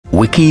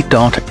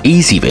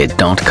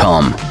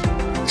wiki.easybib.com.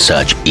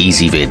 Search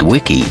Ezvid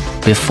Wiki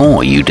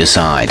before you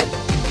decide.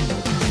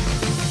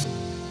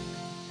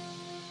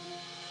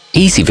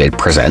 Easybib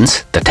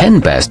presents the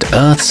 10 best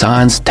Earth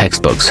science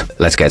textbooks.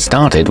 Let's get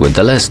started with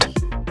the list.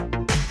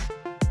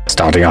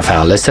 Starting off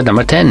our list at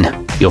number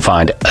 10, you'll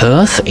find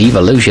Earth,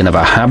 Evolution of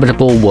a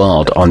Habitable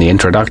World on the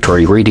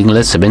introductory reading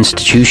lists of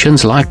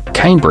institutions like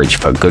Cambridge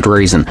for good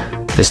reason.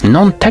 This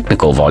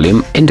non-technical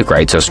volume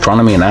integrates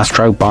astronomy and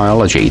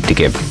astrobiology to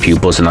give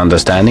pupils an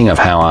understanding of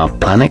how our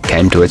planet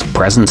came to its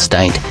present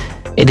state.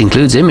 It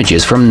includes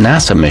images from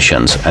NASA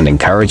missions and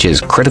encourages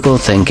critical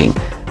thinking.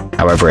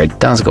 However, it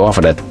does go off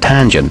at a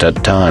tangent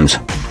at times.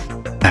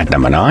 At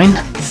number 9,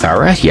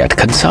 thorough yet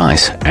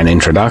concise, An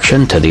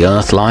Introduction to the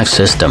Earth Life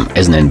System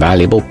is an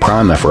invaluable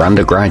primer for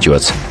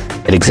undergraduates.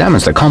 It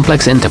examines the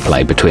complex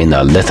interplay between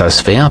the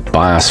lithosphere,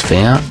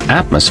 biosphere,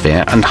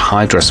 atmosphere, and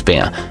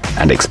hydrosphere,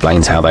 and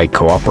explains how they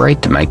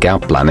cooperate to make our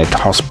planet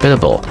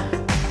hospitable.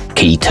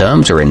 Key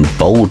terms are in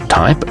bold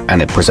type,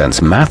 and it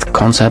presents math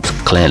concepts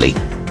clearly,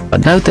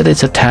 but note that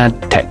it's a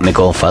tad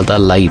technical for the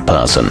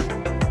layperson.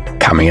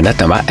 Coming in at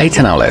number 8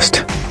 on our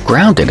list,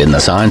 grounded in the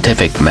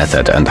scientific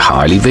method and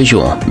highly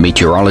visual,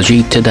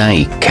 Meteorology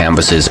Today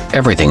canvasses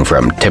everything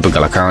from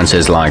typical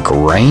occurrences like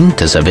rain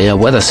to severe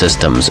weather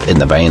systems in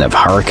the vein of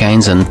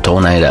hurricanes and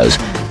tornadoes,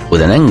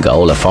 with an end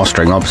goal of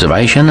fostering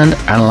observation and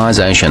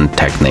analyzation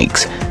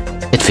techniques.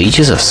 It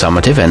features a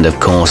summative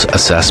end-of-course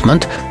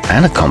assessment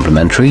and a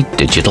complimentary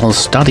digital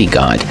study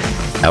guide.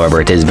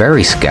 However, it is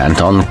very scant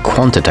on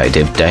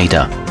quantitative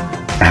data.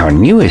 Our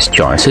newest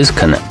choices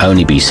can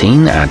only be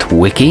seen at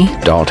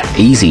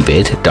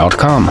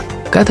wiki.easybib.com.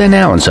 Go there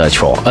now and search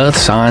for Earth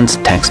Science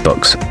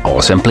textbooks,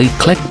 or simply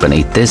click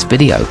beneath this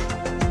video.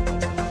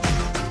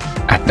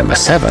 At number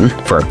 7,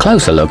 for a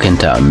closer look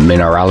into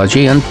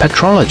mineralogy and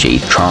petrology,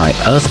 try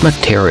Earth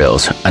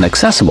Materials, an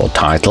accessible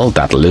title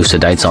that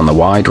elucidates on the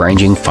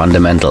wide-ranging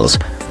fundamentals.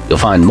 You'll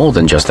find more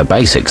than just the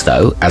basics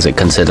though, as it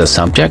considers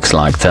subjects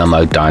like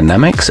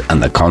thermodynamics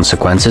and the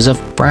consequences of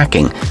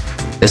fracking.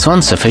 This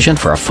one's sufficient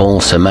for a full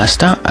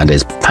semester and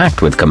is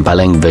packed with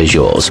compelling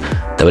visuals,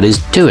 though it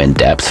is too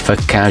in-depth for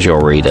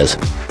casual readers.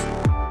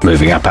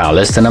 Moving up our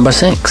list to number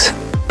 6,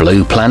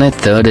 Blue Planet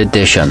 3rd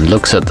edition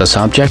looks at the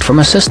subject from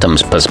a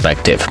systems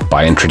perspective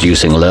by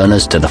introducing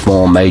learners to the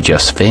 4 major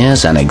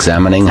spheres and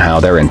examining how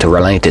they're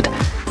interrelated.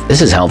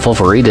 This is helpful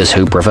for readers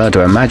who prefer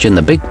to imagine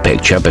the big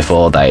picture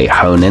before they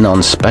hone in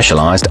on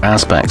specialized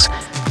aspects.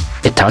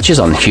 It touches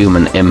on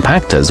human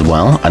impact as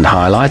well and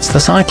highlights the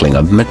cycling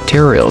of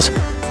materials.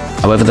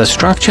 However, the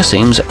structure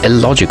seems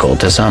illogical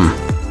to some.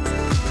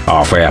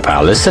 Halfway up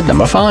our list at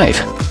number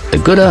 5. The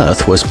Good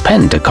Earth was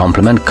penned to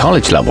complement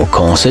college-level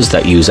courses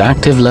that use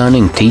active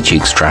learning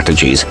teaching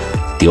strategies.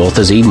 The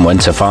authors even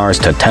went so far as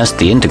to test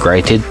the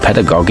integrated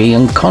pedagogy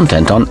and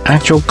content on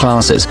actual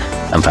classes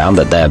and found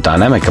that their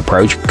dynamic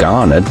approach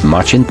garnered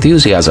much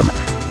enthusiasm.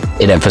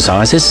 It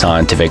emphasizes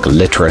scientific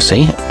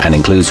literacy and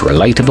includes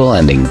relatable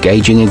and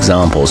engaging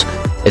examples.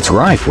 It's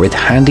rife with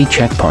handy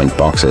checkpoint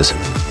boxes.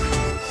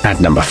 At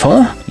number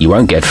 4, you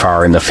won't get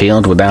far in the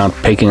field without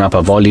picking up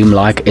a volume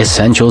like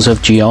Essentials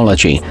of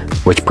Geology,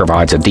 which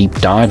provides a deep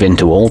dive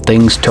into all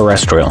things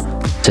terrestrial.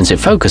 Since it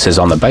focuses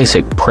on the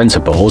basic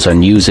principles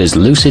and uses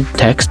lucid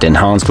text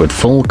enhanced with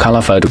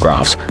full-color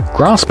photographs,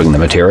 grasping the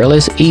material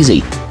is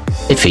easy.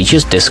 It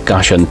features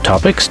discussion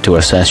topics to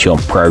assess your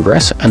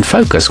progress and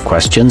focus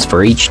questions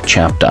for each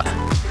chapter.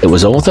 It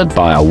was authored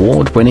by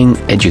award-winning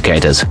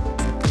educators.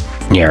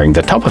 Nearing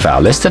the top of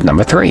our list at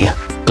number 3.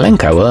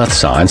 Glencoe Earth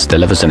Science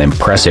delivers an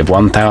impressive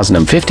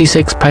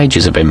 1,056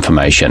 pages of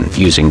information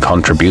using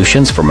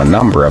contributions from a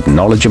number of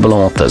knowledgeable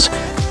authors.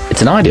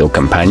 It's an ideal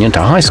companion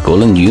to high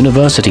school and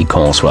university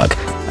coursework,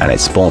 and it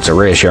sports a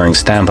reassuring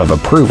stamp of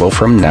approval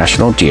from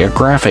National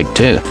Geographic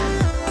too.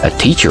 A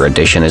teacher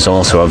edition is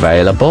also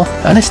available,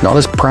 and it's not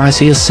as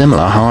pricey as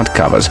similar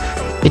hardcovers.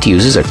 It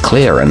uses a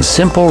clear and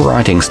simple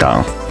writing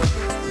style.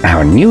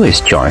 Our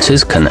newest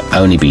choices can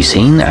only be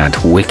seen at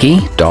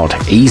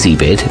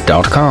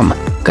wiki.easybib.com.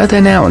 Go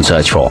there now and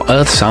search for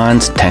Earth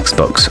Science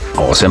textbooks,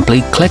 or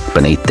simply click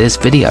beneath this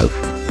video.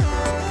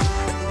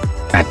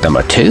 At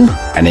number 2,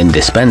 an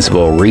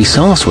indispensable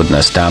resource with an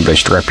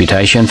established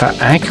reputation for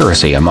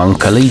accuracy among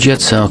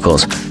collegiate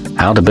circles,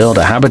 How to Build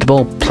a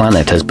Habitable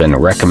Planet has been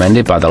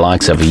recommended by the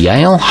likes of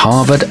Yale,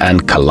 Harvard,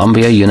 and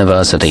Columbia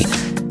University.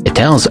 It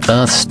tells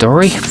Earth's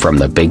story from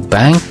the Big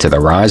Bang to the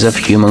rise of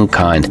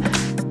humankind.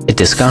 It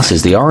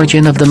discusses the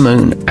origin of the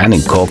moon and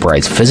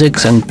incorporates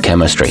physics and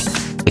chemistry.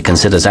 It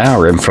considers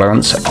our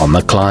influence on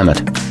the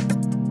climate.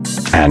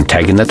 And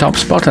taking the top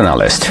spot on our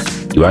list,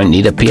 you won't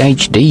need a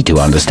PhD to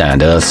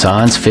understand Earth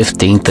Science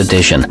 15th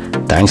edition,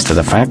 thanks to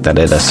the fact that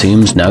it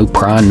assumes no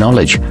prior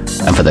knowledge.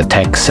 And for the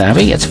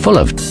tech-savvy, it's full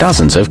of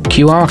dozens of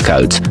QR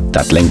codes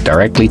that link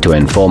directly to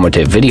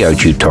informative video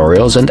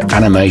tutorials and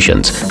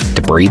animations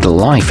to breathe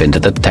life into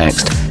the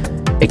text.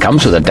 It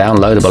comes with a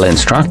downloadable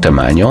instructor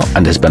manual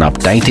and has been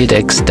updated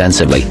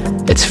extensively.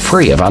 It's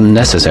free of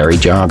unnecessary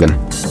jargon.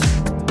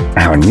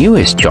 Our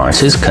newest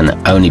choices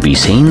can only be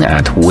seen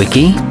at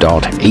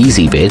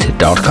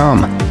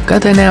wiki.easybib.com. Go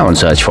there now and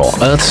search for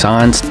Earth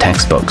Science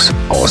textbooks,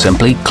 or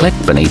simply click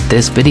beneath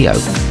this video.